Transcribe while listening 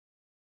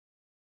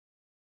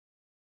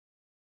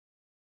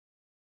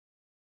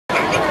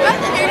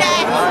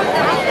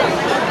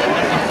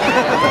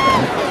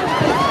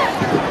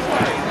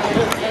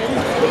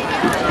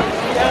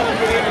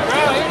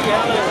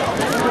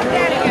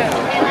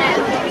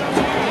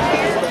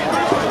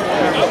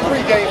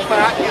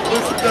We're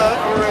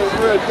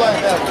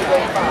playing that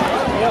today.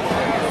 Yep.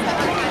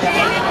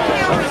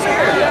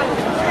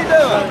 How you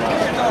doing?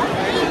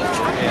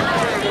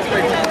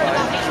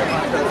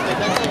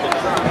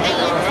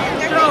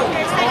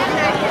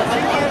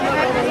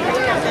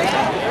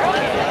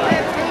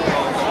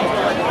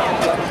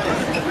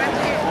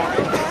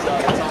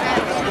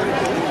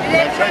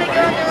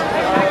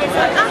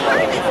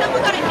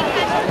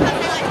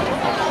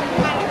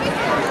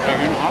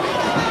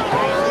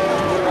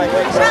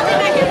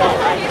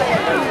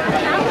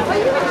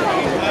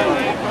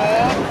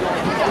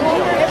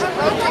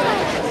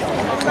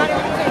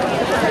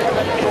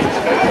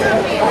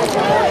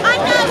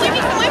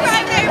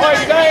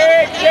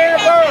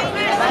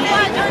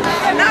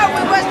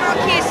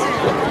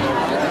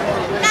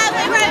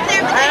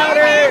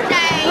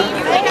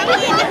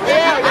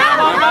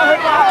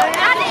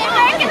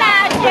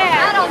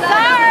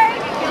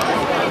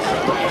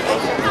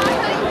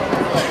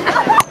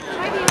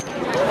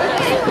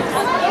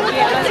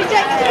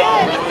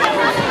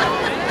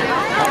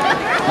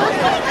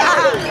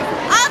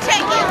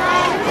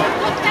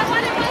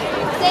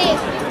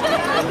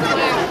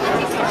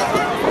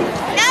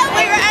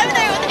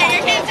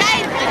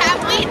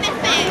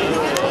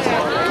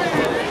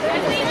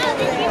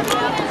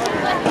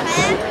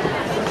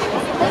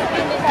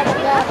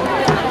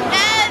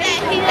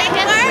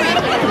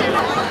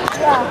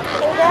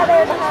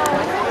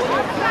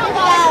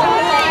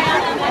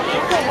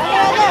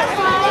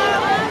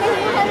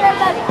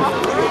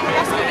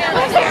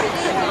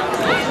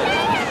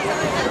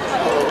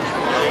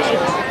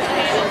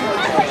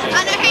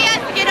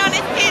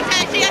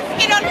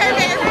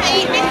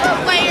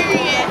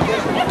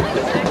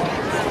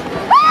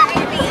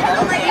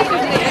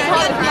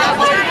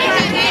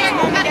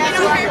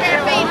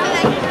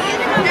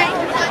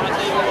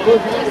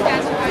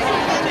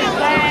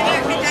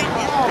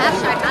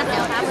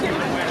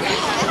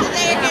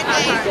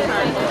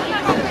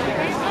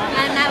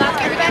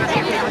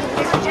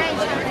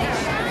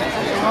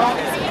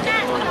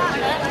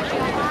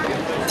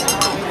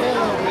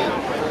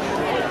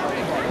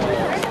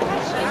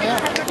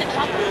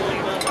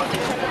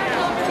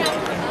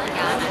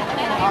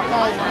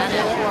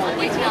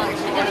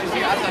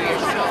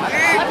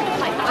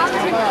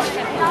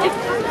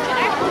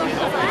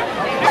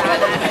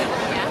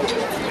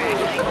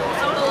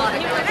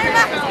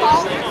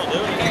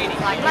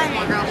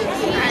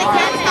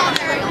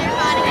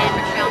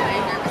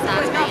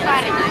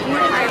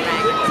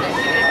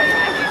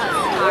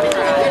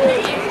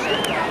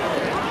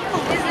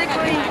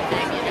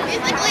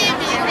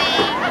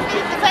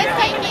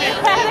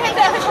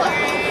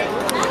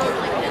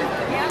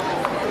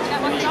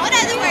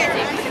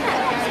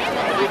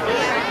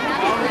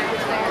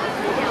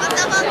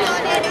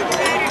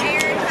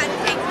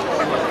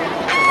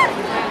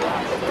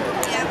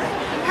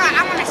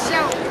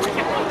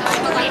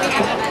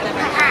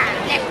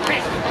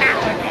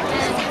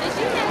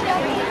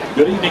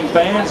 Good evening,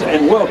 fans,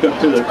 and welcome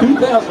to the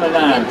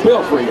 2009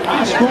 Belfry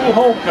High School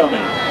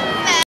Homecoming.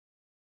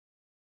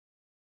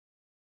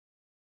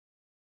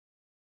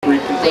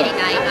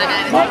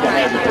 Micah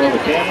has a brother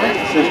Cameron,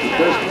 sister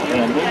Kristen, and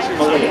a niece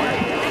Malia.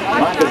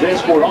 Micah's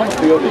escort on the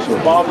field is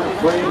her father,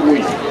 Fred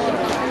Williams.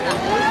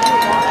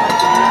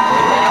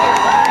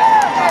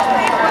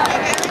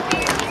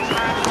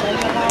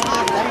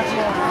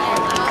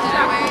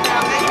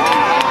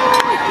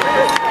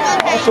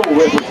 Also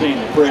representing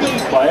the freshman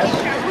class.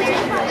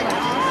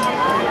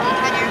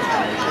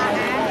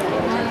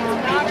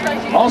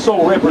 Also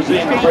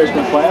representing the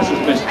freshman class is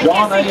Miss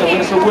John A.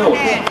 Alyssa Willis.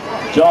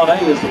 John A.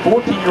 is the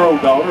 14-year-old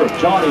daughter of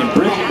Johnny and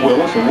Bridget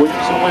Willis of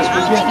Williamson, West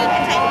Virginia.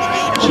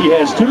 She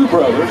has two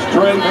brothers,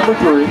 Trey, number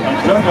 3, and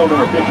Antonio,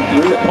 number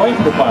 53, that play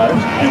for the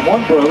Pirates, and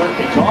one brother,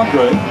 it's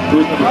Andre,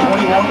 who is number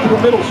 21 for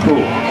the middle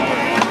school.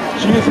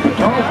 She is the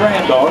paternal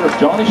granddaughter of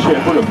Johnny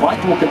Shepard of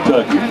Pikeville,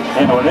 Kentucky,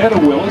 and Arnetta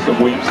Willis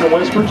of Williamson,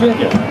 West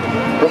Virginia.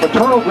 Her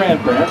maternal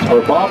grandparents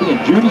are Bobby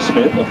and Judy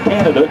Smith of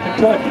Canada,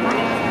 Kentucky.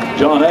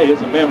 John A. is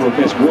a member of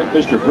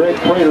Mr. Greg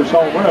Prater's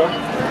homeroom,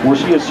 where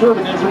she is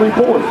serving as a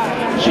reporter.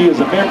 She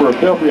is a member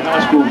of Belfry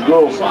High School's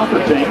girls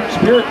soccer team,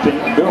 spirit team,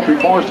 and Belfry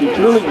varsity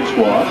cheerleading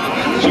squad.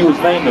 She was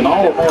named an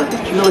All-American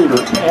cheerleader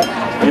at camp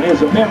and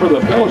is a member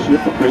of the Fellowship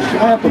for Christian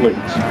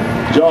Athletes.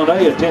 John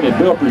A. attended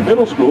Belfry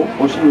Middle School,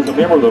 where she was a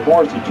member of the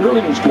varsity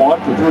cheerleading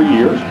squad for 3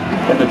 years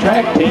and the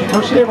track team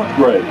for 7th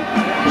grade.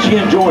 She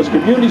enjoys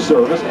community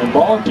service and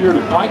volunteered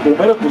at Pikeville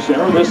Medical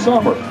Center this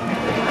summer.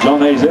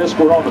 John A.'s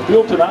escort on the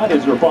field tonight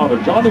is her father,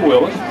 Johnny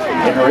Willis,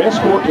 and her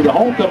escort to the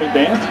homecoming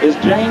dance is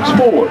James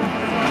Ford.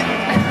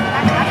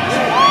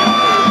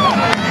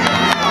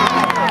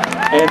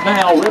 And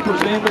now,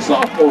 representing the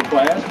sophomore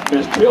class,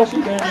 Miss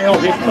Chelsea Danielle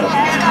Hickman.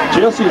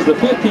 Chelsea is the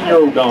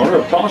 15-year-old daughter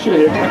of Tasha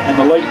Hickman and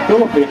the late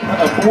Philip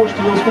Hickman of Forest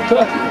Hills,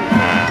 Kentucky.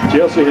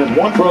 Chelsea has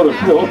one brother,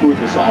 Philip, who is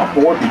a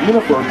sophomore at the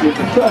University of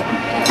Kentucky.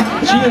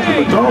 She is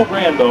the maternal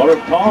granddaughter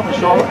of Tom and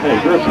Charlotte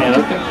Hager of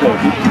Canada,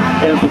 Kentucky,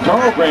 and the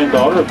paternal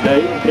granddaughter of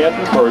Dave and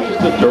Catherine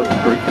Burgess of Turtle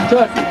Creek,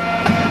 Kentucky.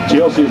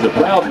 Chelsea is a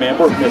proud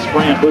member of Miss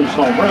Fran Booth's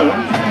homeroom.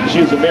 She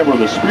is a member of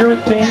the Spirit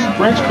Team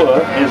French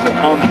Club and is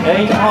on the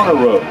A Honor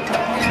Roll.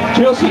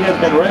 Chelsea has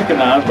been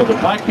recognized by the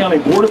Pike County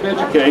Board of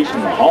Education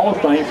and the Hall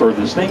of Fame for her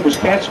distinguished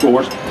cat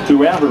scores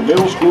throughout her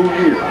middle school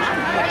years.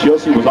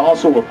 Chelsea was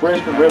also a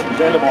freshman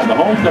representative on the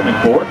homecoming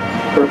court.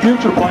 Her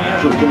future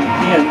plans are to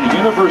attend the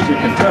University of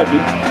Kentucky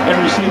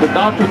and receive a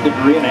doctorate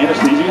degree in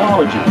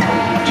anesthesiology.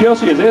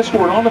 Chelsea is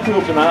escorted on the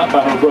field tonight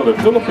by her brother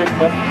Philip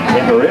Hickman,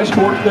 and her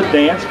escort to the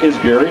dance is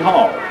Gary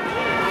Hall.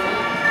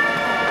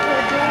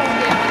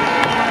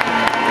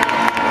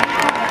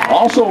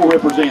 Also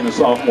representing the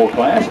sophomore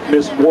class,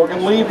 Miss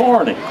Morgan Lee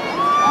Varney.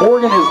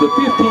 Morgan is the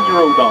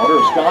 15-year-old daughter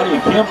of Scotty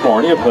and Kim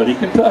Varney of Huddy,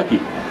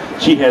 Kentucky.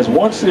 She has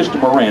one sister,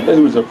 Miranda,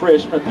 who is a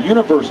freshman at the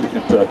University of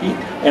Kentucky,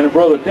 and a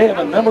brother,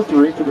 Devin, number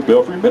 3 for the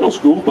Belfry Middle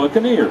School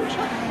Buccaneers.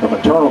 Her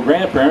maternal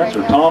grandparents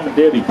are Tom and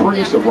Debbie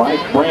Priest of Wright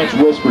Branch,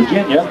 West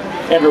Virginia,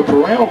 and her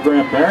parental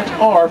grandparents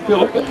are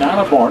Philip and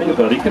Nina Varney of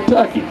Huddy,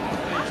 Kentucky.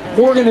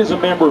 Morgan is a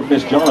member of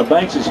Miss Jonna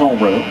Banks'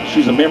 homeroom.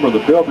 She's a member of the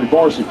Belfry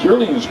Varsity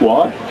Cheerleading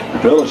Squad, the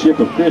Fellowship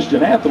of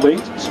Christian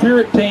Athletes,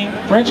 Spirit Team,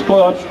 French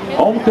Club,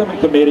 Homecoming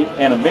Committee,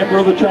 and a member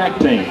of the track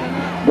team.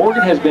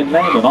 Morgan has been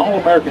named an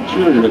All-American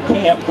cheerleader at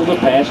camp for the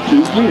past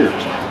 2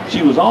 years.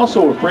 She was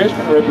also a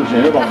freshman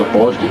representative on the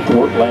varsity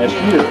court last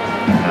year.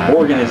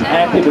 Morgan is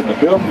active in the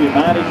Belfry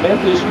United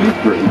Methodist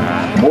Youth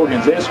Group.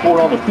 Morgan's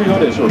escort on the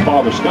field is her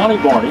father, Scotty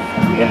Varney,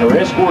 and her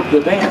escort to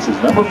the dance is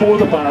number 4 of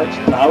the Pirates,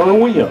 Tyler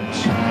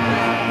Williams.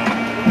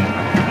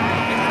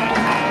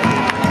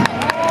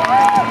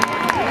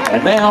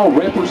 And now,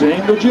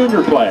 representing the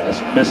junior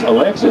class, Miss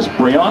Alexis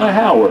Brianna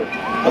Howard.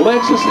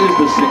 Alexis is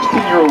the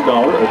 16-year-old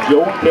daughter of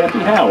Joe and Kathy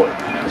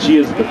Howard. She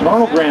is the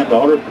paternal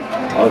granddaughter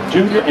of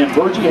Junior and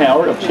Virgie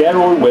Howard of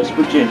Chattaroy, West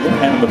Virginia,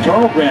 and the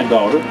maternal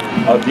granddaughter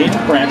of Dean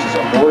Francis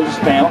of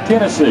Morristown,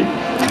 Tennessee.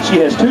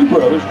 She has 2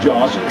 brothers,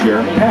 Josh and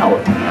Jeremy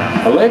Howard.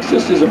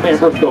 Alexis is a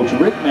member of Coach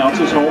Rick Mounts'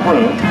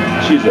 homeroom.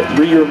 She is a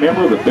 3-year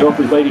member of the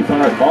Belfry Lady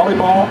Pirate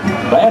volleyball,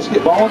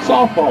 basketball, and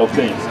softball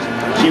teams.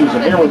 She was a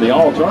member of the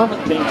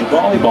all-tournament team for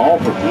volleyball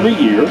for 3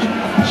 years.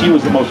 She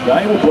was the most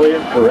valuable player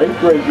for 8th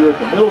grade year at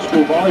the middle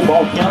school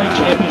volleyball county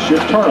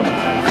championship tournament.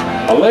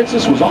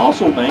 Alexis was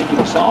also named to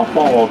the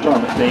softball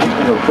all-tournament team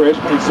in her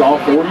freshman and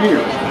sophomore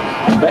years.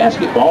 In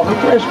basketball, her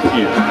freshman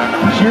year.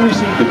 She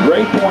received the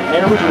Grade Point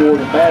Average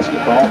Award in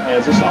basketball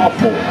as a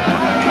sophomore.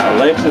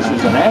 Alexis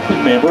is an active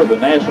member of the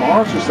National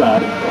Honor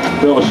Society,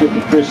 Fellowship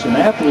of Christian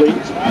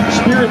Athletes,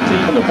 Spirit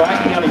Team, and the Pike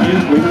County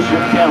Youth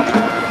Leadership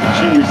Council.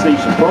 She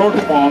received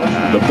superlative honors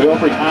from the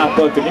Belfry High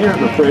Buccaneers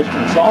her freshman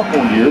and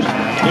sophomore years,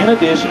 in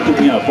addition to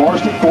being a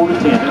varsity court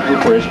attendant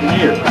her freshman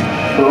year.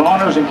 Her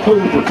honors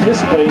include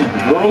participating in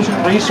the Girls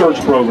in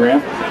Research program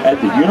at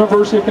the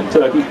University of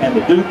Kentucky and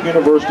the Duke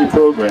University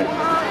program.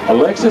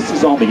 Alexis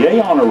is on the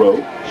A Honor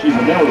Roll. She's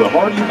a member of the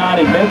Hardy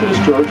United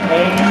Methodist Church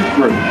and Youth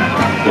Group.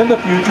 In the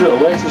future,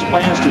 Alexis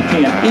plans to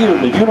attend either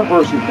the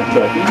University of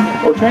Kentucky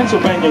or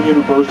Transylvania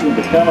University and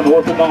become an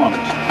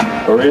orthodontist.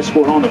 Her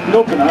escort on the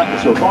field tonight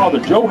is her father,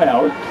 Joe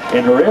Howard,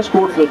 and her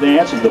escort to the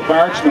dance is the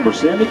Pirates number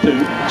 72,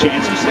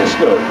 Chancey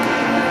Cisco.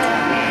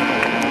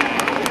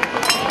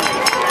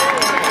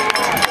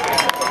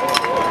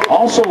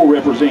 Also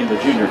representing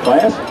the junior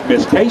class,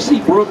 Miss Casey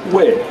Brooke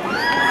Webb.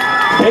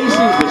 Casey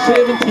is the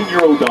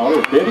 17-year-old daughter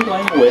of Betty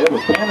Lane Webb of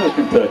Canada,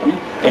 Kentucky,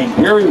 and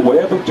Gary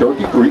Webb of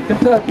Turkey Creek,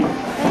 Kentucky.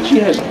 She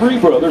has 3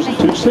 brothers and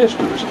 2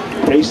 sisters.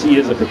 Casey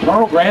is a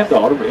paternal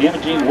granddaughter of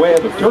Imogene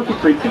Webb of Turkey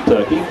Creek,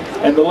 Kentucky,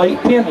 and the late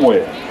Penn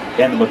Webb,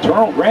 and the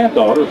maternal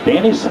granddaughter of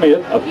Danny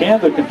Smith of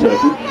Canada,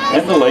 Kentucky,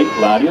 and the late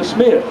Lydia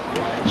Smith.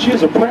 She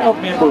is a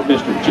proud member of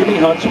Mr. Jimmy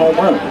Hunt's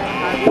homeroom.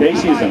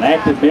 Casey is an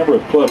active member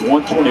of Club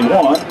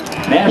 121,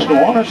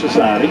 National Honor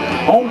Society,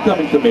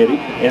 Homecoming Committee,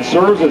 and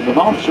serves as an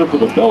officer for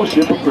the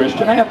Fellowship of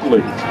Christian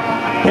Athletes.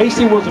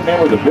 Casey was a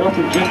member of the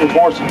Belfry Junior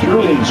Varsity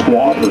Cheerleading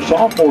Squad her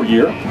sophomore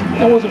year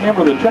and was a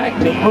member of the track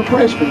team her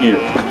freshman year.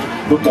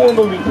 Before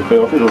moving to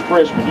Belfry her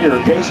freshman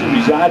year, Casey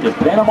resided in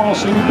Panama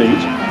City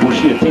Beach, where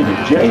she attended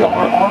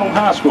J.R. Arnold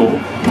High School,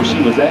 where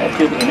she was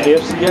active in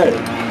FCA.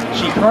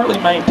 She currently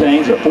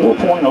maintains a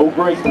 4.0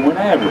 grade point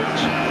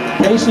average.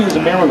 Casey is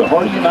a member of the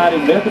Hardy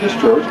United Methodist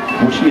Church,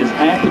 where she is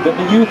active in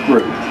the youth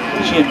group.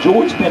 She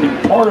enjoyed spending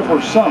part of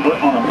her summer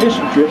on a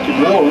mission trip to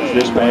New Orleans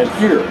this past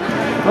year.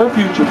 Her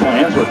future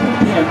plans are to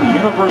attend the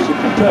University of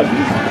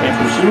Kentucky and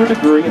pursue a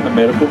degree in the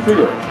medical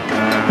field.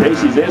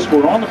 Casey's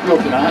escort on the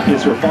field tonight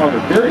is her father,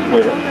 Derek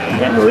Webb,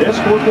 and her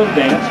escort to the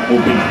dance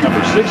will be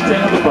number 16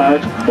 of the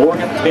Pirates,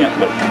 Morgan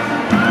Bentley.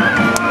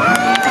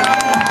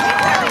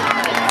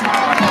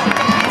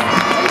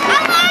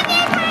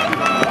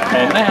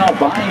 And now,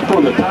 vying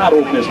for the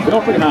title of Miss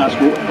Belfry High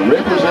School and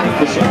representing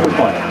the senior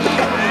class,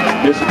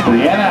 Miss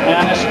Brianna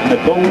Annis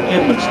Nicole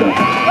Edmonston.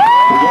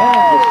 Brianna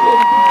is a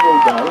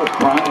 17-year-old daughter of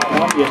Brian and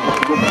Tommy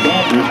Edmonston of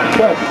Andrews,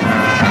 Kentucky.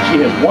 She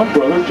has 1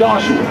 brother,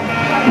 Joshua.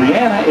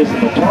 Brianna is the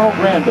maternal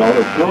granddaughter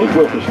of Curly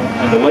Wilkerson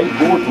and the late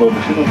George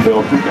Wilkerson of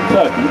Belfry,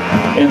 Kentucky,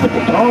 and the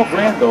paternal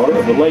granddaughter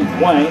of the late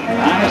Wayne and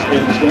Ines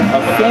Edmonston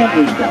of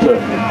Andrews,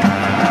 Kentucky.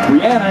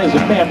 Brianna is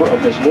a member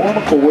of Miss Laura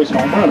McCoy's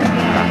home run.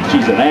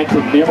 She's an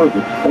active member of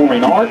the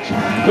Performing Arts,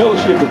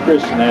 Fellowship of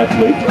Christian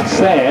Athletes,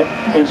 SAD,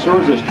 and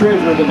serves as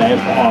treasurer of the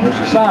National Honor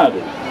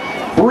Society.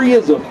 Bree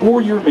is a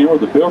 4-year member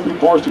of the Belfry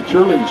Varsity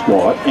Cheerleading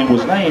Squad and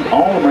was named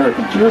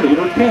All-American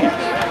Cheerleader at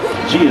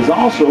camp. She is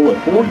also a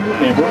 4-year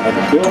member of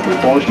the Belfry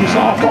Varsity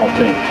Softball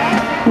team.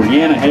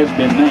 Brianna has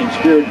been named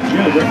Spirit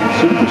Junior and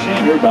Super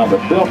Senior by the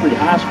Belfry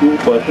High School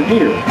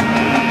Buccaneer.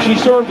 She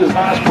served as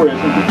Vice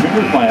President of the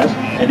junior class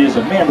and is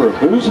a member of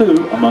Who's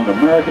Who among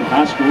American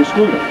high school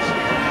students.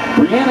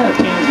 Brianna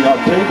attends the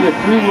Octavia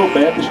Free Will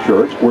Baptist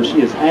Church, where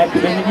she is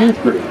active in the youth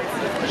group.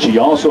 She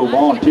also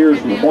volunteers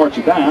for the March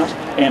of Dimes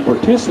and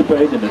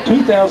participated in the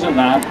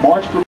 2009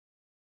 March for